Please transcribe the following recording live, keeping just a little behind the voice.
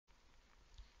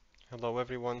Hello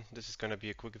everyone, this is going to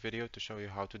be a quick video to show you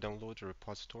how to download a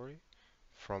repository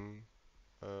from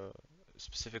a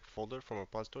specific folder from a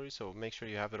repository, so make sure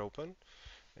you have it open.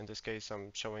 In this case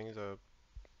I'm showing the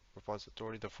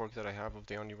repository, the fork that I have of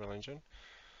the Unreal Engine.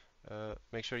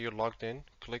 Make sure you're logged in,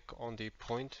 click on the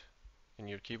point in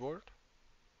your keyboard.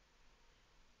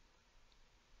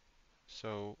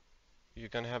 So you're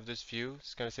going to have this view,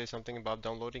 it's going to say something about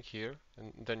downloading here,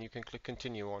 and then you can click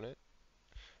continue on it.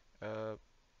 Uh,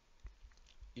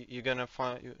 you're going to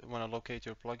find, you want to locate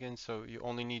your plugin, so you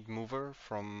only need Mover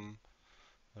from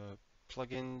uh,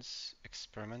 plugins,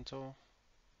 experimental,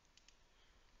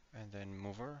 and then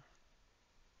mover.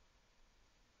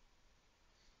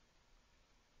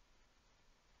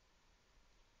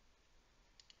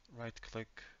 Right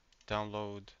click,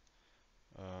 download.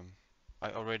 Um,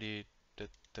 I already did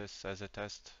this as a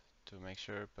test to make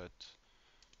sure, but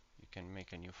you can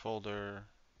make a new folder,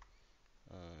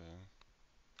 uh,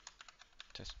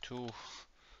 test2,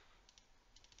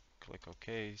 click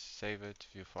OK, save it,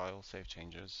 view file, save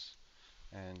changes,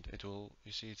 and it will,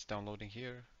 you see it's downloading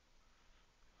here.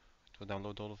 It will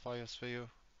download all the files for you.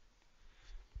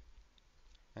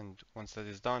 And once that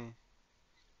is done,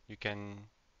 you can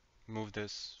move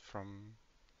this from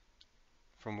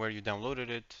where you downloaded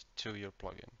it to your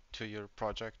plugin, to your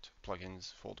project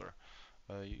plugins folder.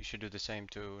 You should do the same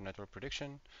to network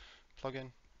prediction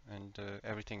plugin, and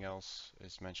everything else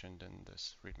is mentioned in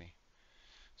this README.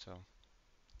 So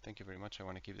thank you very much. I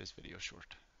want to keep this video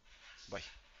short. Bye.